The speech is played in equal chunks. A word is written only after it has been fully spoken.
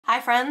Hi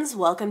friends,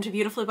 welcome to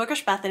Beautifully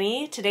Bookish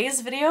Bethany.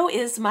 Today's video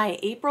is my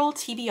April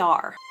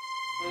TBR.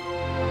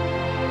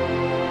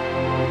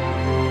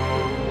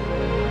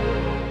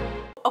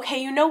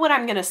 Okay, you know what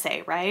I'm gonna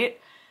say, right?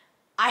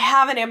 I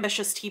have an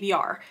ambitious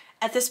TBR.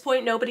 At this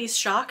point, nobody's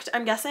shocked,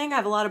 I'm guessing. I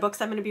have a lot of books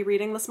I'm going to be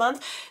reading this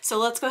month, so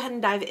let's go ahead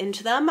and dive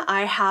into them.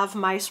 I have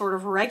my sort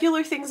of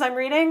regular things I'm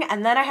reading,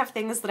 and then I have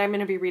things that I'm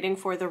going to be reading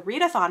for the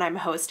readathon I'm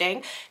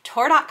hosting,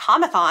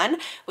 TorDotComAthon,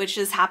 which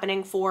is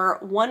happening for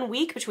 1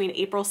 week between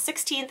April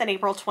 16th and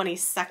April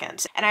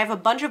 22nd. And I have a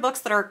bunch of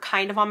books that are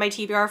kind of on my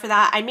TBR for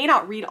that. I may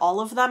not read all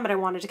of them, but I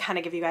wanted to kind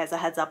of give you guys a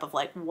heads up of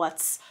like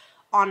what's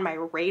on my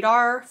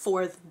radar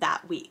for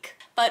that week.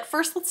 But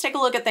first, let's take a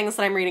look at things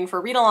that I'm reading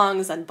for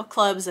read-alongs and book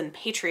clubs and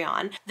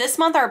Patreon. This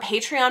month, our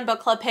Patreon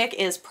book club pick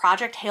is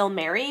Project Hail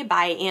Mary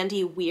by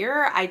Andy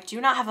Weir. I do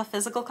not have a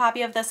physical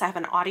copy of this. I have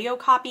an audio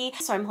copy,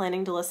 so I'm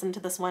planning to listen to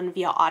this one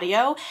via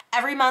audio.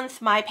 Every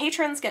month, my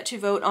patrons get to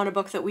vote on a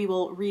book that we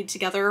will read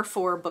together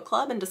for book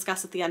club and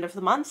discuss at the end of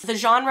the month. The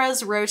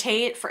genres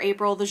rotate. For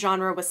April, the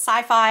genre was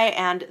sci-fi,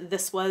 and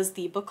this was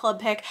the book club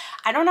pick.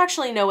 I don't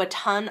actually know a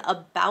ton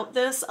about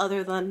this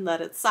other than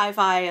that it's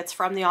sci-fi. It's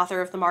from the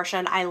author of The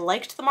Martian. I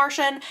liked The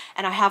Martian,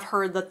 and I have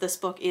heard that this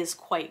book is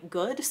quite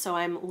good, so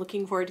I'm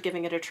looking forward to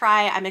giving it a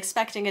try. I'm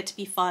expecting it to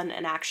be fun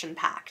and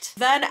action-packed.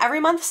 Then every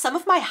month, some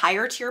of my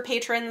higher tier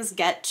patrons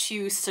get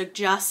to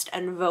suggest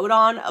and vote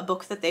on a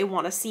book that they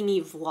want to see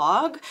me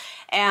vlog,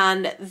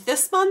 and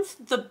this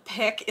month the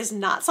pick is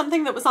not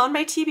something that was on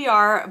my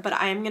TBR, but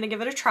I am gonna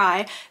give it a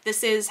try.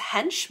 This is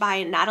Hench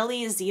by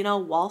Natalie Zena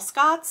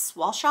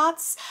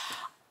Walschatz.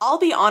 I'll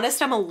be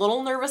honest, I'm a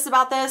little nervous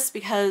about this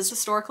because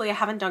historically I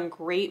haven't done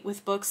great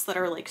with books that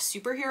are like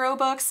superhero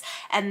books,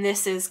 and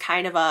this is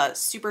kind of a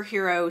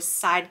superhero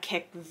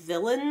sidekick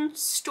villain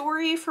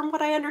story from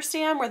what I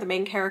understand, where the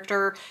main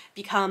character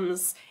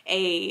becomes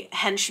a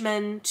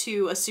henchman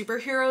to a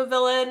superhero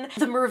villain.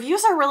 The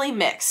reviews are really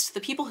mixed.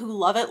 The people who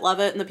love it,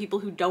 and the people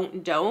who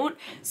don't.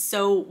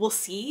 So we'll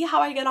see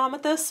how I get on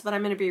with this, but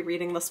I'm gonna be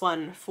reading this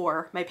one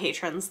for my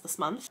patrons this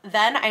month.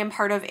 Then I am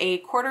part of a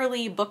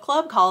quarterly book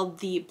club called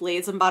the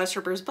Blades and Bodice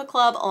Rippers Book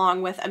Club,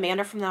 along with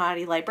Amanda from The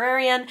Naughty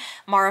Librarian,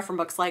 Mara from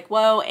Books Like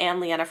Whoa, and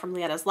Leanna from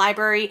Leanna's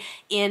Library.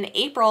 In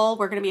April,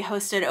 we're gonna be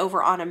hosted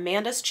over on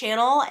Amanda's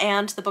channel,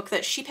 and the book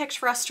that she picked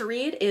for us to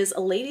read is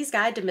A Lady's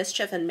Guide to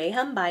Mischief and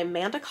Mayhem by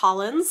Amanda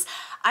Collins.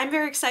 I'm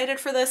very excited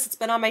for this. It's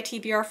been on my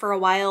TBR for a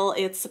while.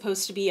 It's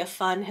supposed to be a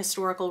fun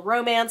historical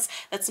romance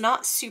that's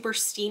not super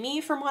steamy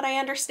from what I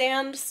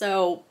understand,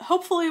 so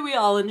hopefully we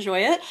all enjoy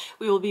it.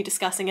 We will be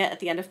discussing it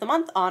at the end of the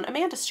month on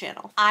Amanda's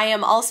channel. I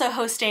am also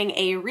hosting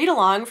a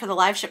read-along for the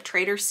Live Ship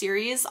Trader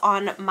series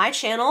on my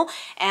channel,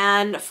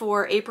 and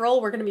for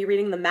April we're going to be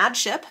reading The Mad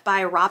Ship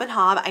by Robin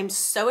Hobb. I'm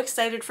so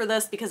excited for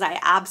this because I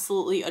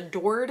absolutely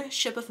adored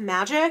Ship of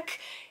Magic.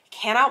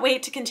 Cannot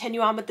wait to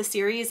continue on with the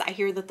series. I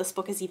hear that this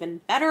book is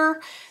even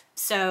better,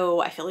 so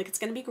I feel like it's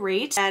gonna be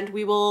great. And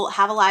we will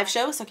have a live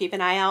show, so keep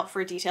an eye out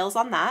for details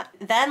on that.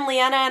 Then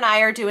Leanna and I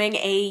are doing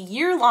a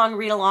year-long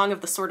read-along of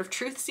the Sword of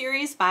Truth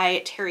series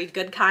by Terry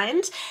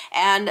Goodkind.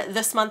 And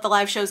this month the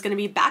live show is gonna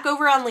be back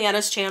over on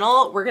Leanna's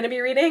channel. We're gonna be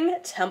reading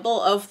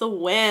Temple of the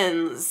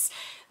Winds.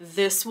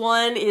 This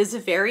one is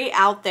very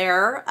out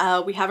there.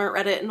 We haven't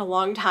read it in a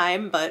long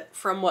time, but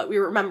from what we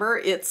remember,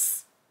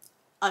 it's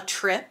a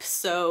trip,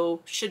 so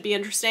should be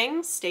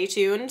interesting. Stay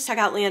tuned. Check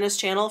out Leanna's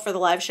channel for the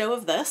live show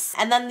of this.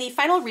 And then the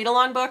final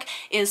read-along book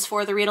is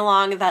for the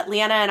read-along that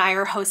Leanna and I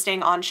are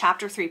hosting on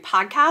Chapter 3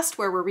 podcast,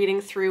 where we're reading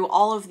through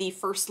all of the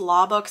first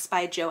law books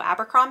by Joe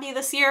Abercrombie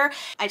this year.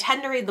 I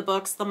tend to read the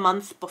books the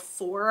month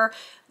before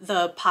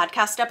the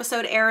podcast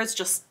episode airs,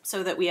 just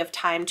so that we have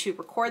time to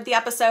record the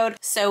episode.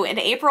 So in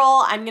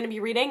April, I'm gonna be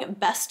reading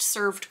Best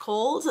Served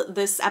Cold.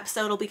 This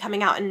episode will be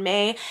coming out in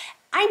May.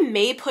 I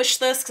may push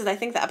this because I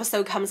think the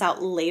episode comes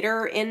out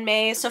later in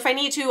May. So if I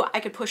need to, I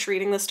could push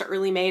reading this to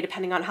early May,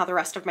 depending on how the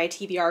rest of my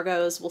TBR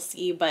goes. We'll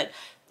see, but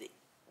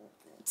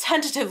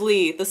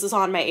tentatively, this is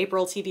on my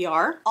April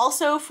TBR.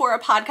 Also, for a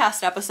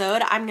podcast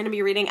episode, I'm going to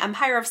be reading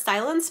Empire of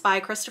Silence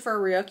by Christopher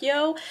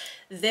Ryokyo.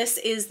 This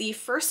is the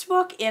first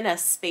book in a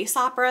space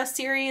opera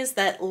series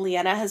that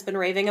Leanna has been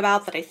raving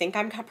about that I think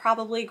I'm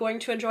probably going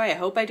to enjoy. I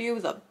hope I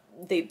do.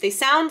 They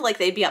sound like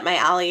they'd be up my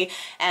alley,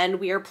 and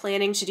we are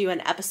planning to do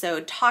an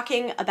episode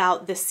talking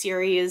about this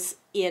series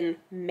in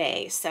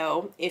May.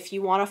 So if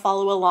you want to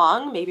follow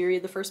along, maybe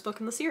read the first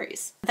book in the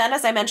series. Then,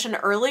 as I mentioned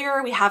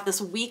earlier, we have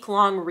this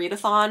week-long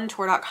readathon,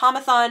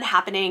 TorDotComAthon,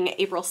 happening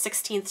April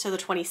 16th to the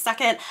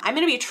 22nd. I'm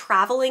going to be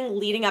traveling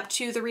leading up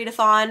to the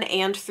readathon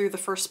and through the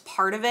first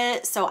part of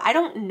it, so I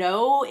don't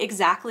know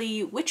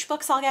exactly which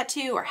books I'll get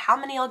to or how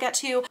many I'll get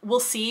to.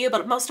 We'll see,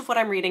 but most of what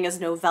I'm reading is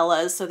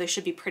novellas, so they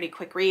should be pretty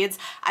quick reads.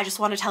 I just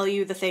want to tell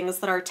you the things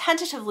that are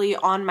tentatively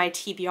on my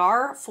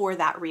TBR for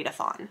that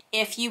readathon.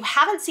 If you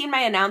haven't seen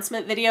my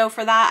announcement video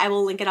for that, I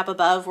will link it up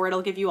above where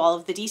it'll give you all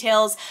of the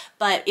details,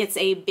 but it's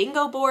a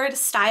bingo board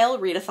style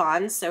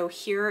readathon. So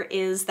here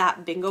is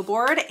that bingo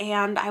board,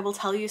 and I will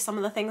tell you some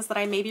of the things that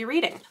I may be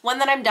reading. One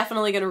that I'm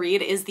definitely going to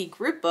read is the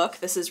group book.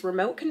 This is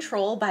Remote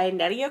Control by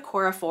Nnedi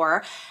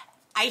Okorafor.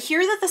 I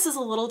hear that this is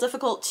a little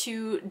difficult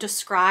to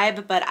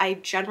describe, but I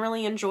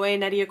generally enjoy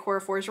Nnedi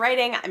Okorafor's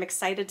writing. I'm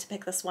excited to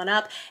pick this one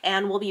up,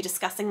 and we'll be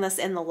discussing this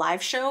in the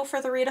live show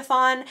for the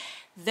readathon.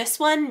 This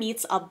one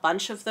meets a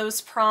bunch of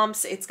those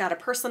prompts. It's got a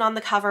person on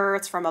the cover,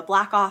 it's from a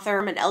Black author,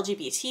 an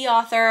LGBT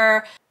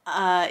author,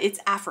 it's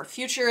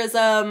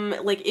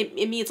Afrofuturism, like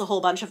it meets a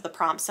whole bunch of the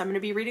prompts. So I'm going to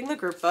be reading the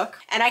group book.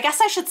 And I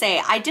guess I should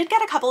say, I did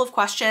get a couple of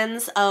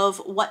questions of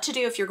what to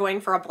do if you're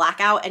going for a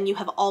blackout and you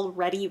have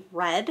already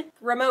read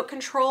Remote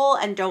Control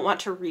and don't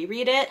want to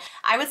reread it.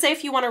 I would say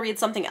if you want to read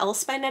something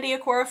else by Nnedi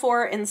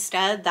Okorafor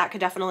instead, that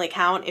could definitely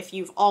count. If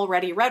you've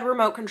already read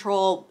Remote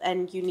Control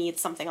and you need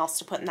something else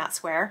to put in that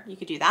square, you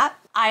could do that.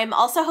 I'm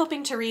also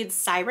hoping to read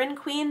Siren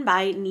Queen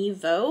by Nhi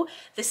Vo.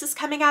 This is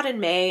coming out in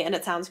May and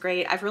it sounds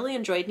great. I've really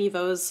enjoyed Nhi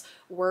Vo's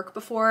work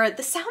before.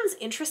 This sounds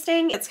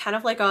interesting. It's kind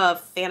of like a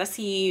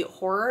fantasy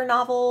horror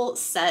novel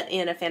set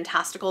in a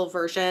fantastical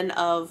version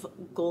of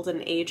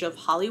Golden Age of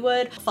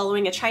Hollywood,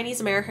 following a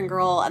Chinese American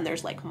girl, and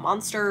there's like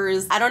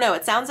monsters. I don't know,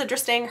 it sounds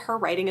interesting. Her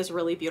writing is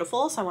really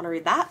beautiful, so I want to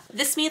read that.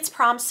 This meets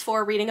prompts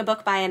for reading a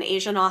book by an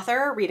Asian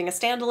author, reading a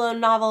standalone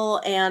novel,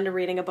 and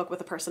reading a book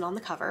with a person on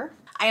the cover.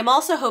 I am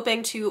also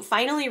hoping to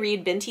finally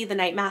read Binti the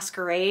Night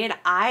Masquerade.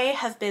 I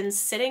have been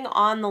sitting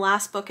on the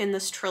last book in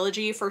this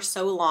trilogy for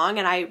so long,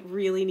 and I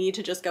really need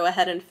to just go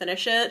ahead and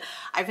finish it.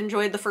 I've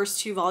enjoyed the first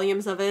 2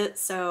 volumes of it,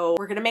 so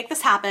we're gonna make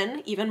this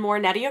happen. Even more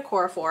Nnedi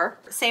Okorafor.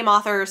 Same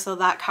author, so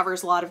that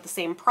covers a lot of the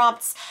same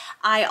prompts.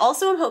 I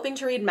also am hoping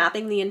to read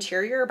Mapping the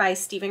Interior by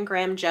Stephen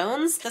Graham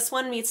Jones. This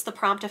one meets the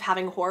prompt of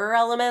having horror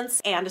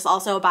elements and is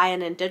also by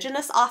an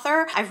Indigenous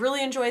author. I've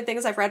really enjoyed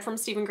things I've read from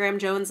Stephen Graham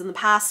Jones in the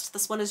past.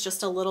 This one is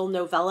just a little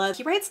novella.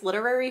 He writes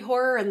literary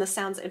horror, and this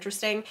sounds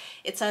interesting.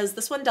 It says,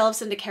 this one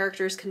delves into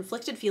characters'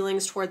 conflicted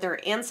feelings toward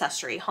their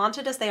ancestry,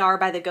 haunted as they are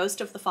by the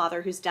ghost of the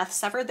father whose death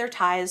severed their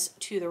ties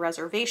to the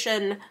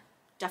reservation.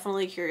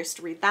 Definitely curious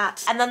to read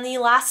that. And then the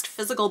last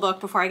physical book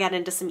before I get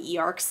into some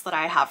e-arcs that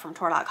I have from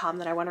Tor.com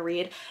that I want to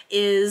read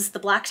is The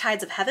Black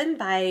Tides of Heaven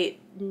by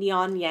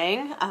Neon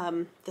Yang.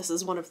 This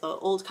is one of the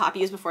old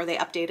copies before they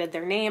updated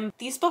their name.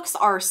 These books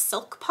are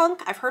silk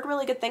punk. I've heard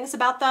really good things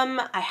about them.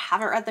 I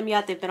haven't read them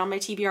yet. They've been on my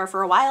TBR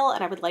for a while,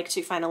 and I would like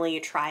to finally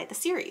try the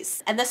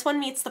series. And this one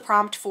meets the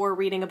prompt for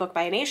reading a book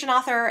by an Asian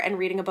author and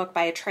reading a book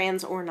by a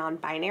trans or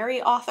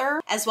non-binary author,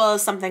 as well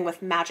as something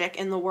with magic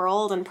in the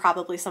world and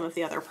probably some of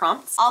the other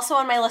prompts. Also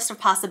on my list of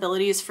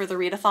possibilities for the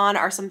readathon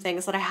are some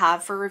things that I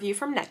have for review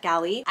from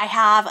NetGalley. I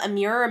have A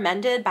Mirror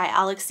Mended by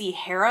Alexi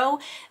Harrow.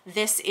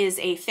 This is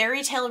a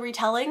fairy tale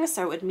retelling,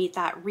 so it would meet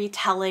that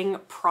retelling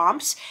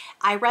prompt.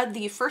 I read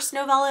the first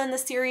novella in the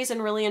series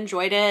and really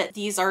enjoyed it.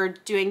 These are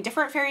doing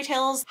different fairy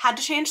tales. Had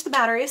to change the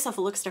battery, so if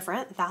it looks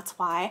different, that's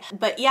why.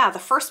 But yeah, the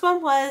first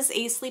one was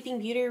a Sleeping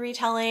Beauty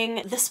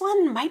retelling. This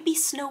one might be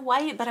Snow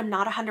White, but I'm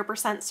not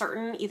 100%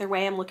 certain. Either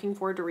way, I'm looking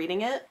forward to reading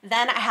it.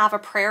 Then I have A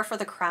Prayer for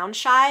the Crown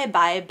Shy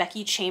by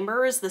Becky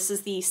Chambers. This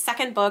is the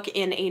second book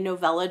in a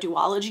novella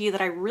duology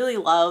that I really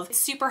love. It's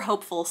super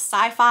hopeful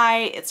sci-fi.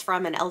 It's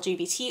from an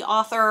LGBT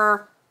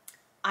author.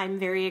 I'm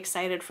very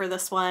excited for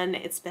this one.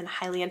 It's been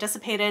highly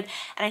anticipated,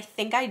 and I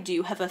think I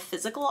do have a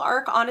physical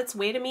arc on its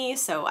way to me,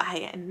 so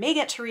I may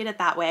get to read it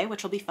that way,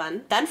 which will be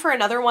fun. Then for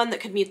another one that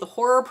could meet the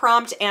horror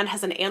prompt and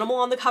has an animal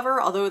on the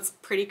cover, although it's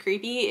pretty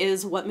creepy,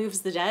 is What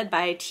Moves the Dead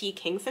by T.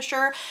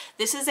 Kingfisher.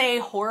 This is a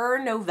horror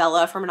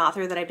novella from an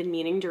author that I've been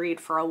meaning to read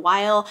for a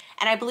while,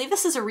 and I believe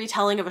this is a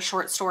retelling of a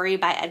short story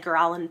by Edgar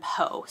Allan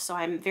Poe, so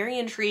I'm very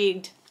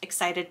intrigued.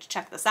 Excited to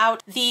check this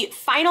out. The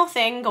final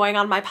thing going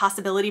on my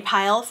possibility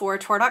pile for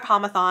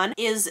TorDotComAthon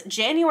is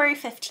January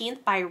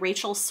 15th by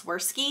Rachel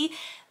Swirsky.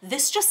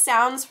 This just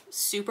sounds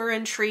super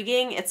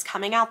intriguing. It's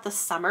coming out this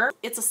summer.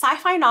 It's a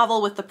sci-fi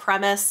novel with the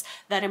premise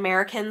that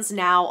Americans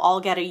now all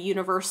get a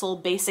universal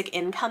basic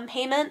income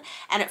payment,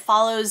 and it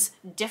follows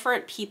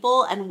different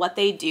people and what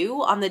they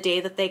do on the day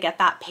that they get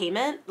that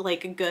payment,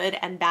 like good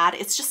and bad.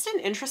 It's just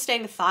an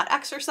interesting thought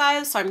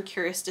exercise, so I'm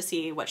curious to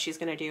see what she's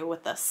gonna do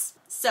with this.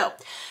 So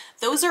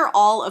those are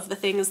all of the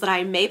things that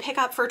I may pick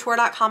up for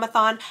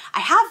TorDotComAthon. I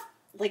have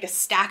like a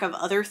stack of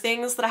other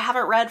things that I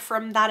haven't read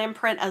from that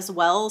imprint as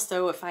well,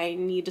 so if I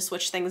need to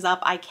switch things up,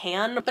 I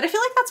can. But I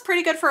feel like that's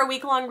pretty good for a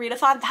week-long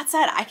readathon. That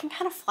said, I can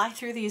kind of fly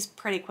through these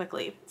pretty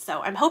quickly,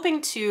 so I'm hoping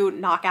to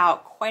knock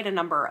out quite a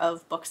number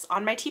of books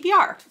on my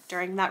TBR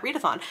during that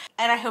readathon,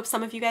 and I hope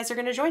some of you guys are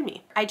going to join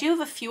me. I do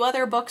have a few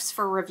other books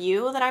for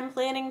review that I'm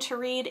planning to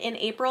read in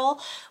April.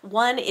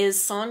 One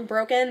is Song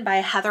Broken by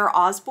Heather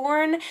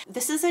Osborne.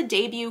 This is a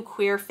debut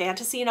queer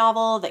fantasy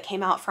novel that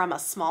came out from a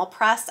small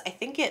press. I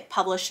think it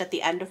published at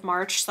the end of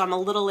March, so I'm a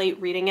little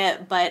late reading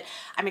it, but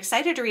I'm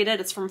excited to read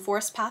it. It's from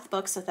Forest Path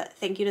Books, so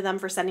thank you to them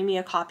for sending me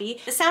a copy.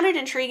 It sounded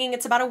intriguing.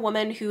 It's about a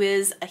woman who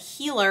is a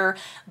healer,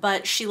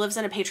 but she lives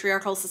in a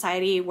patriarchal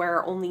society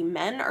where only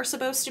men are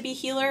supposed to be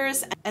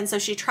healers, and so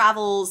she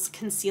travels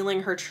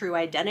concealing her true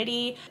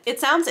identity.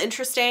 It sounds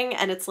interesting,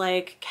 and it's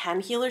like,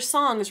 can healer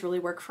songs really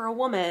work for a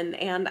woman?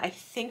 And I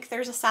think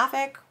there's a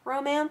sapphic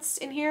romance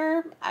in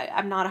here.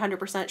 I'm not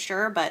 100%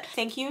 sure, but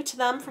thank you to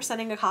them for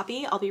sending a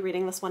copy. I'll be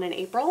reading this one in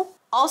April.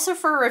 Also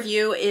for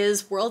review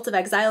is Worlds of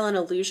Exile and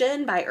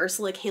Illusion by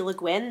Ursula K. Le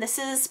Guin. This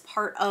is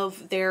part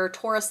of their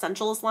Tor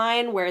Essentials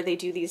line where they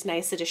do these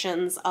nice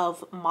editions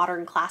of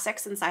modern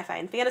classics in sci-fi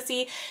and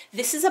fantasy.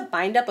 This is a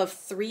bind-up of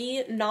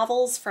 3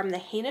 novels from the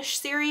Hainish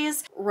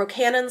series,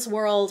 Rocannon's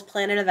World,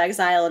 Planet of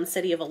Exile, and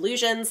City of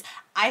Illusions.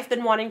 I've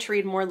been wanting to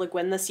read more Le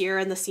Guin this year,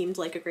 and this seemed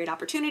like a great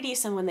opportunity,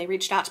 so when they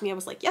reached out to me, I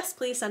was like, yes,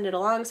 please send it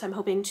along, so I'm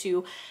hoping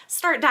to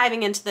start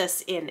diving into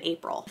this in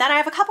April. Then I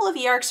have a couple of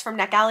e-arcs from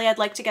NetGalley I'd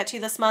like to get to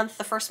this month.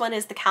 The first one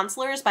is The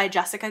Counselors by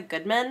Jessica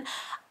Goodman.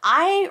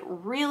 I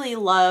really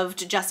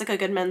loved Jessica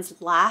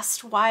Goodman's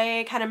last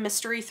YA kind of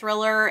mystery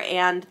thriller,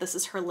 and this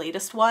is her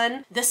latest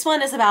one. This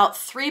one is about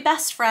 3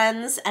 best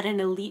friends at an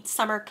elite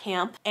summer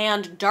camp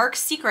and dark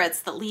secrets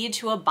that lead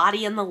to a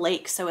body in the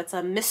lake. So it's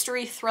a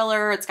mystery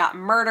thriller, it's got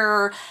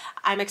murder.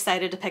 I'm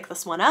excited to pick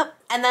this one up.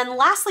 And then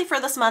lastly for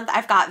this month,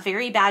 I've got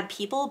Very Bad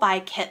People by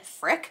Kit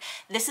Frick.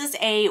 This is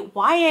a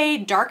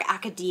YA dark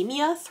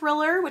academia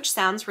thriller, which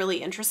sounds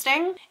really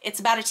interesting. It's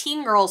about a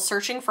teen girl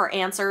searching for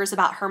answers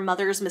about her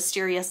mother's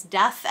mysterious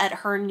death at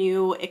her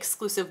new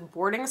exclusive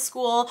boarding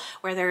school,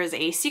 where there is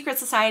a secret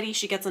society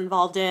she gets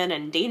involved in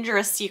and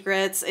dangerous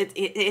secrets.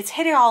 It's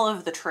hitting all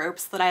of the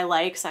tropes that I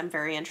like, so I'm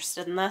very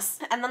interested in this.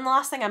 And then the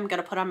last thing I'm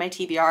gonna put on my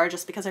TBR,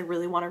 just because I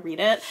really want to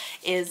read it,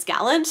 is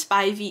Gallant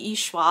by V.E.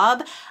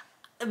 Schwab.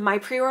 My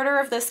pre-order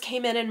of this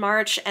came in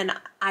March, and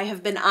I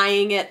have been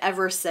eyeing it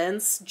ever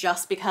since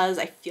just because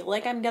I feel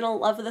like I'm gonna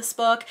love this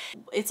book.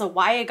 It's a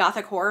YA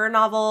gothic horror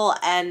novel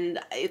and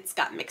it's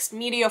got mixed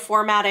media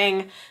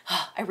formatting.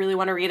 I really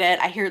want to read it.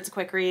 I hear it's a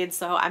quick read,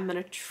 so I'm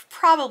gonna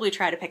probably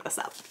try to pick this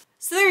up.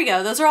 So there you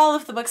go. Those are all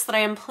of the books that I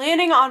am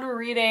planning on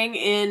reading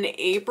in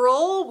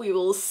April. We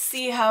will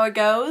see how it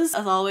goes.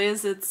 As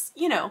always, it's,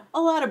 you know,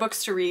 a lot of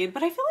books to read,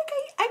 but I feel like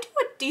I do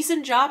a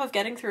decent job of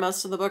getting through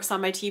most of the books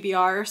on my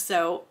TBR,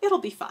 so it'll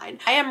be fine.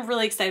 I am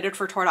really excited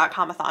for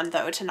TorDotComAthon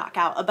though to knock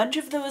out a bunch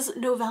of those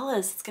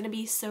novellas. It's gonna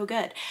be so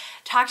good.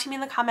 Talk to me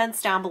in the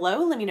comments down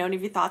below. Let me know any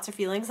of your thoughts or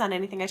feelings on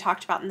anything I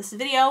talked about in this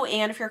video,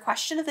 and for your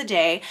question of the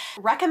day,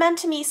 recommend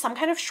to me some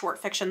kind of short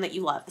fiction that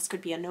you love. This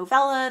could be a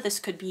novella, this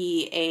could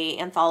be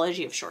an anthology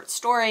of short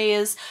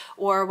stories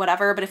or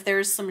whatever, but if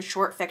there's some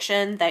short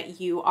fiction that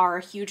you are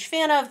a huge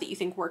fan of that you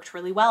think worked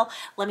really well,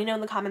 let me know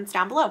in the comments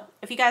down below.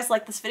 If you guys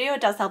like this video,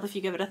 it does help if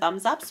you give it a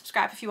thumbs up.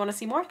 Subscribe if you want to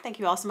see more. Thank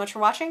you all so much for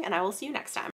watching, and I will see you next time.